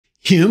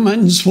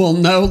humans will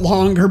no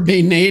longer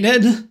be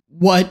needed?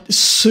 What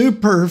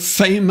super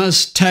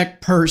famous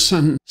tech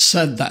person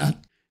said that?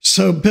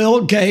 So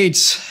Bill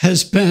Gates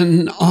has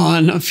been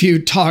on a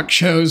few talk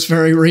shows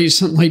very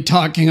recently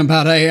talking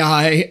about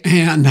AI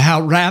and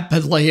how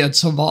rapidly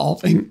it's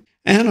evolving.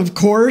 And of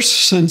course,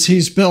 since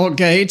he's Bill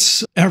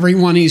Gates,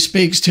 everyone he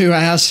speaks to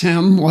asks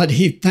him what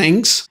he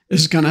thinks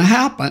is going to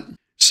happen.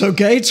 So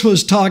Gates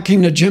was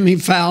talking to Jimmy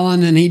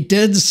Fallon, and he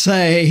did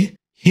say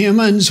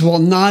humans will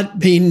not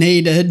be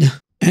needed,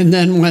 and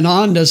then went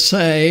on to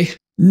say,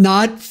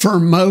 not for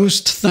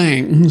most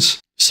things.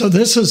 So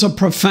this is a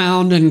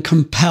profound and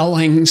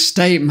compelling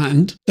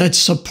statement that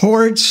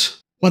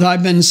supports what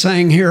I've been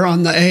saying here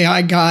on the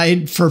AI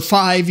Guide for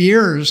 5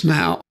 years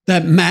now,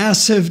 that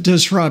massive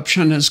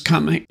disruption is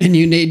coming and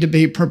you need to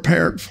be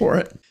prepared for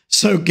it.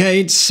 So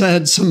Gates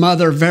said some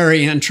other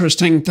very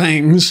interesting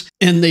things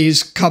in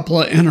these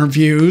couple of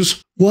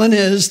interviews. One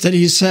is that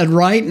he said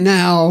right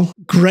now,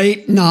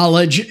 great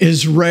knowledge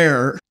is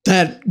rare.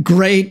 That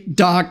great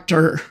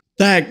doctor,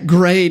 that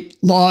great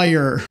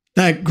lawyer,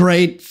 that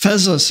great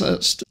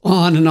physicist,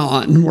 on and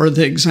on were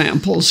the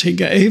examples he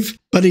gave.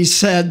 But he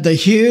said the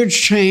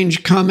huge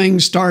change coming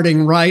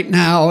starting right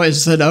now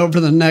is that over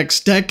the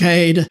next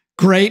decade,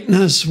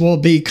 greatness will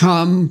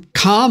become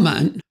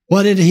common.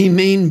 What did he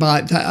mean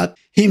by that?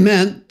 He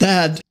meant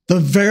that the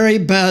very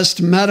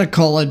best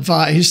medical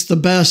advice, the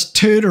best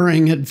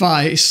tutoring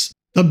advice,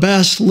 the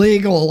best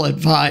legal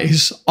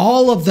advice,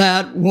 all of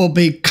that will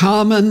be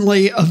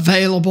commonly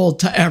available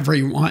to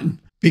everyone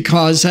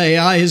because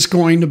AI is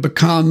going to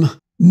become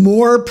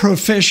more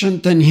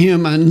proficient than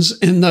humans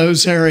in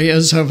those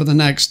areas over the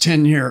next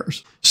 10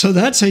 years. So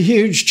that's a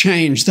huge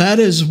change. That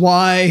is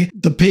why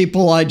the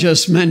people I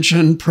just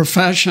mentioned,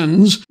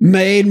 professions,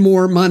 made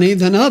more money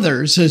than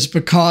others, is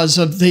because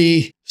of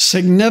the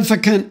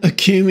significant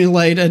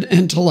accumulated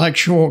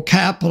intellectual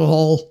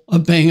capital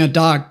of being a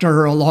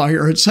doctor, a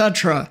lawyer,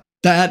 etc.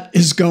 That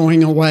is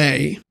going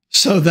away.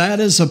 So that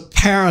is a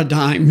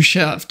paradigm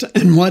shift.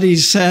 And what he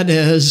said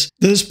is,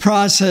 this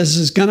process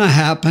is going to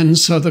happen.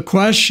 So the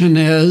question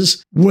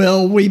is,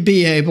 will we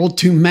be able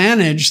to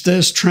manage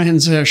this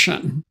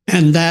transition?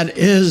 And that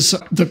is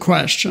the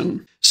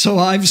question. So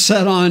I've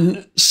said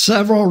on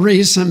several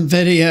recent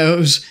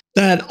videos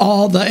that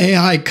all the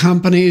AI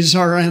companies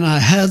are in a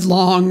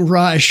headlong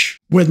rush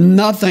with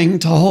nothing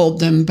to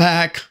hold them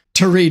back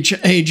to reach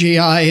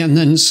AGI and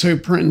then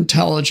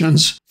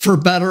superintelligence, for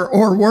better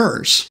or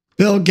worse.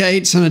 Bill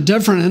Gates, in a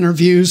different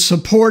interview,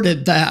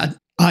 supported that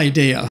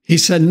idea. He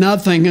said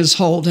nothing is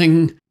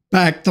holding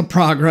back the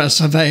progress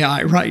of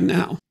AI right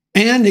now.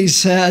 And he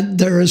said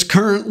there is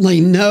currently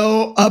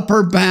no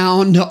upper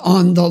bound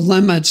on the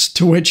limits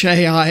to which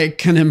AI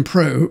can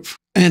improve.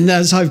 And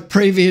as I've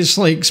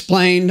previously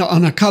explained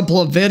on a couple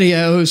of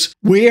videos,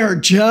 we are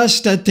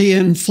just at the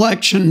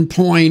inflection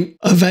point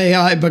of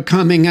AI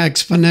becoming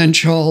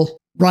exponential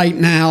right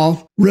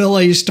now,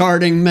 really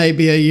starting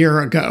maybe a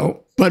year ago.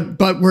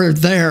 But we're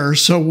there.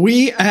 So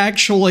we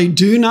actually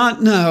do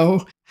not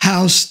know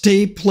how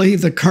steeply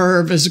the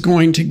curve is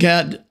going to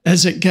get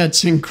as it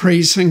gets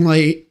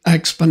increasingly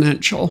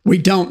exponential. We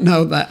don't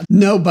know that.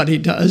 Nobody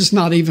does,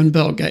 not even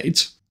Bill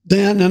Gates.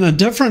 Then in a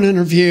different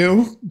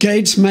interview,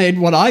 Gates made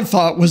what I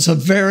thought was a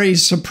very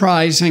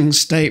surprising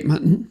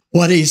statement.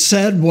 What he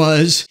said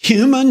was,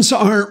 humans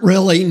aren't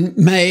really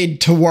made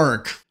to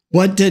work.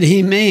 What did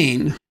he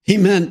mean? He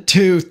meant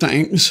two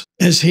things,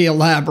 as he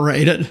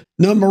elaborated.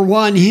 Number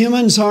one,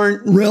 humans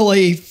aren't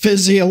really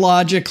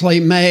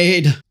physiologically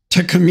made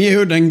to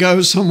commute and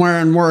go somewhere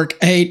and work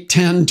 8,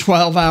 10,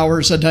 12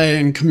 hours a day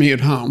and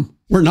commute home.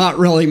 We're not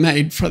really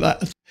made for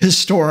that,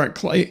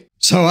 historically.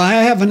 So I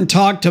haven't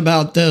talked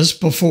about this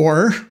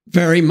before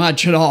very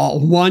much at all,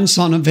 once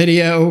on a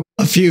video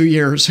a few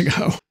years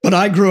ago. But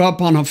I grew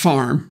up on a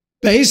farm.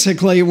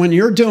 Basically, when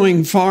you're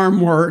doing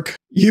farm work,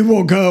 you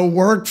will go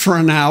work for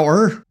an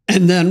hour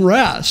and then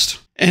rest,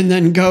 and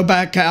then go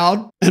back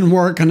out and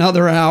work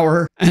another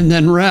hour and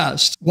then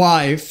rest.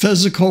 Why?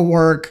 Physical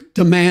work,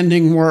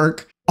 demanding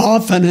work,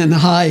 often in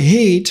high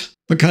heat,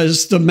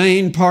 because the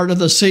main part of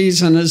the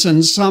season is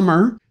in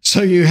summer.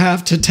 So you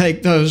have to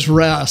take those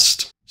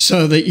rests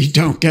so that you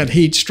don't get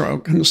heat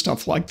stroke and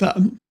stuff like that,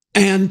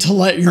 and to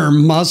let your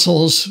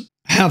muscles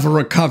have a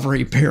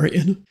recovery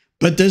period.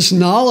 But this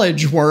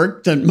knowledge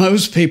work that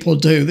most people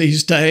do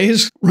these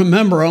days,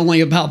 remember, only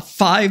about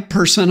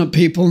 5% of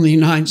people in the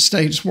United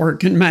States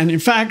work in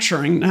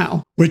manufacturing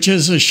now, which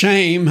is a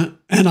shame,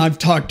 and I've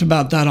talked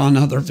about that on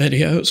other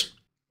videos.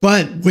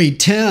 But we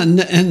tend,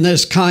 in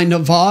this kind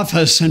of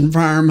office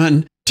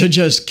environment, to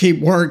just keep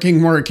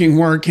working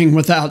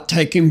without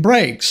taking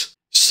breaks.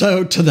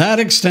 So to that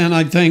extent,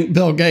 I think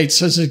Bill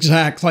Gates is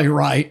exactly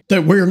right,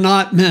 that we're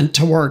not meant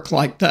to work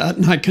like that.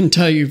 And I can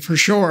tell you for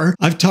sure,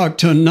 I've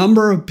talked to a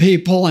number of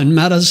people in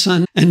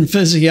medicine and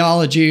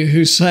physiology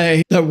who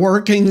say that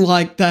working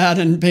like that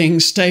and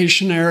being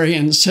stationary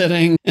and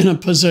sitting in a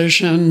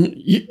position,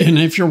 and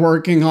if you're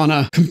working on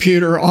a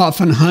computer,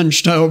 often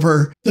hunched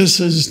over, this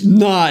is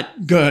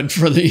not good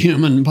for the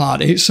human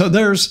body. So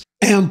there's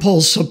ample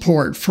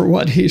support for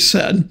what he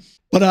said.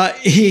 But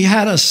he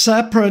had a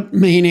separate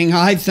meaning,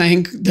 I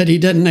think, that he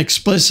didn't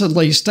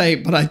explicitly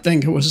state, but I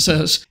think it was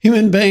this.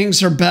 Human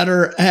beings are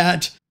better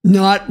at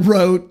not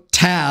rote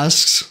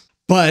tasks,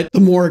 but the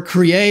more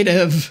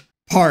creative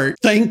part,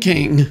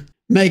 thinking,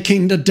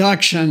 making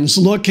deductions,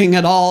 looking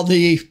at all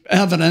the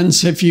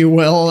evidence, if you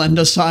will, and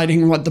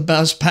deciding what the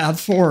best path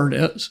forward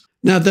is.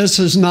 Now, this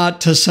is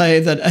not to say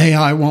that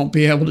AI won't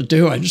be able to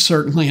do it.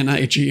 Certainly an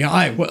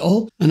AGI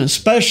will, and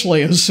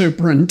especially a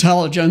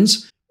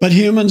superintelligence. But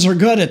humans are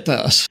good at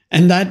this,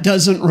 and that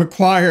doesn't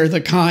require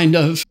the kind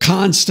of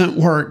constant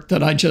work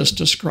that I just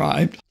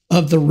described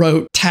of the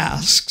rote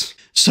tasks.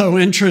 So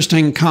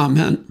interesting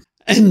comment.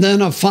 And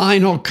then a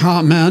final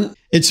comment.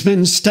 It's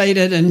been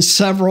stated in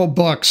several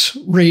books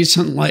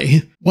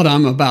recently, what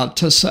I'm about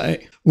to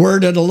say.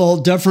 Worded a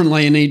little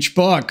differently in each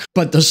book,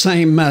 but the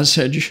same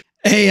message.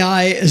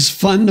 AI is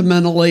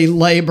fundamentally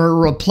labor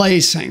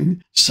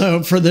replacing.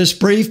 So for this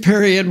brief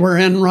period we're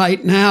in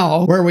right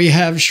now, where we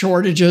have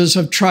shortages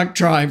of truck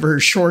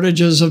drivers,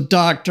 shortages of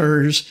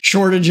doctors,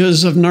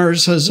 shortages of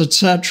nurses,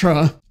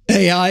 etc.,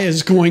 AI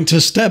is going to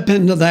step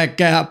into that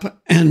gap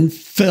and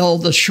fill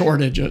the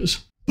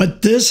shortages.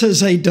 But this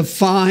is a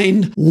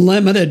defined,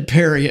 limited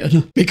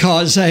period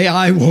because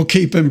AI will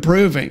keep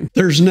improving.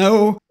 There's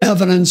no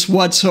evidence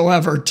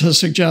whatsoever to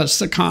suggest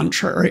the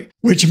contrary,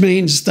 which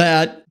means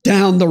that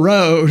down the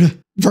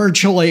road,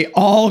 virtually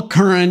all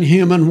current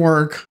human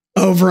work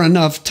over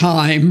enough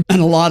time,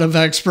 and a lot of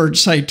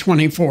experts say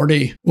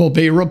 2040, will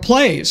be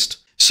replaced.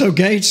 So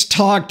Gates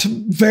talked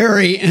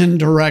very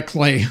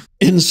indirectly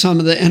in some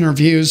of the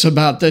interviews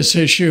about this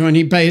issue, and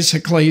he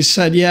basically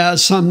said, yeah,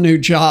 some new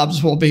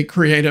jobs will be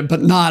created,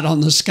 but not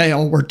on the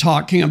scale we're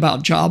talking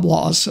about job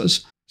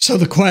losses. So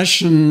the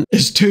question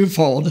is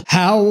twofold.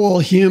 How will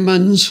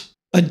humans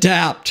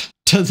adapt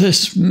to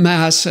this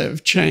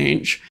massive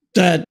change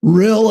that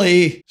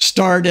really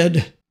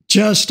started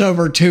just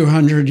over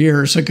 200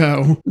 years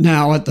ago,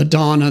 now at the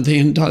dawn of the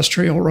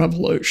Industrial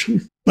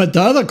Revolution? But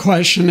the other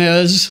question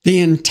is, the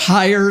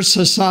entire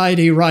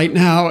society right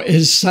now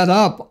is set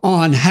up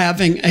on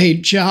having a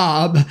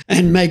job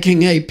and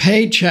making a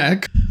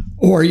paycheck,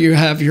 or you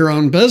have your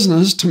own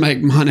business to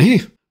make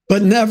money.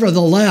 But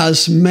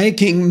nevertheless,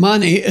 making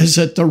money is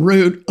at the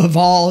root of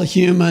all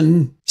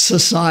human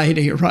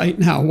society right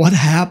now. What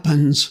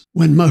happens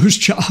when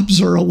most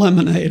jobs are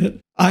eliminated?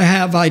 I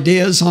have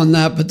ideas on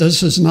that, but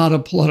this is not a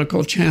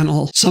political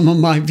channel. Some of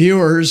my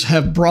viewers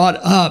have brought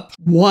up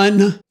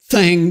one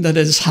thing that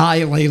is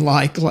highly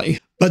likely.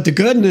 But the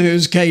good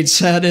news, Gates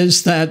said,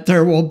 is that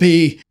there will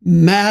be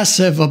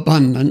massive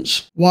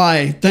abundance.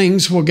 Why?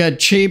 Things will get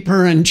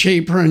cheaper and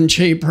cheaper and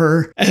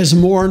cheaper as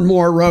more and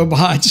more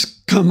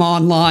robots come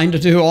online to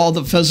do all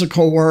the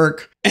physical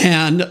work,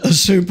 and a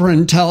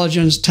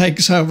superintelligence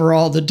takes over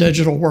all the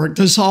digital work.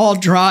 This all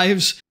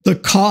drives the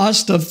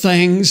cost of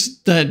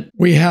things that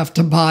we have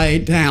to buy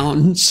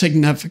down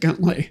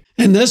significantly.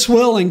 And this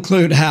will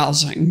include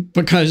housing,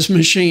 because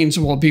machines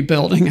will be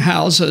building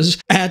houses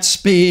at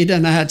speed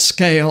and at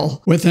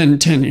scale within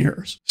 10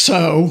 years.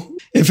 So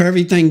if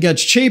everything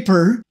gets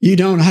cheaper, you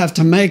don't have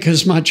to make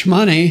as much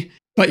money,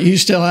 but you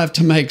still have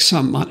to make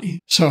some money.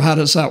 So how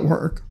does that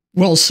work?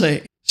 We'll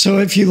see. So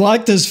if you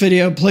like this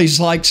video, please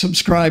like,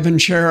 subscribe,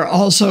 and share.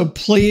 Also,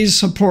 please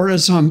support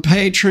us on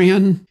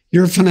Patreon.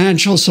 Your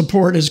financial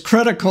support is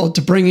critical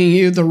to bringing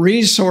you the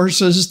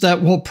resources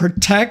that will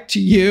protect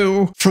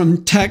you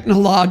from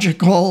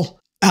technological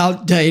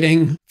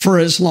outdating for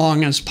as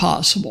long as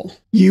possible.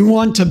 You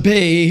want to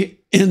be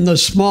in the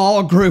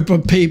small group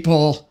of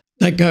people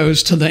that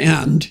goes to the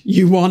end.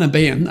 You want to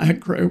be in that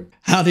group.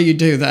 How do you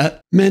do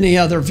that? Many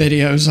other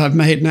videos I've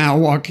made now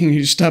walking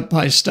you step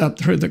by step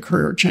through the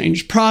career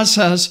change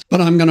process,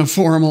 but I'm going to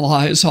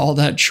formalize all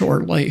that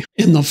shortly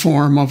in the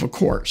form of a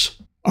course.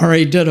 I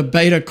already did a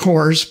beta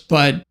course,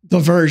 but the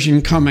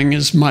version coming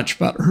is much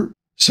better.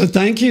 So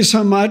thank you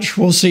so much.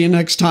 We'll see you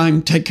next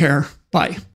time. Take care. Bye.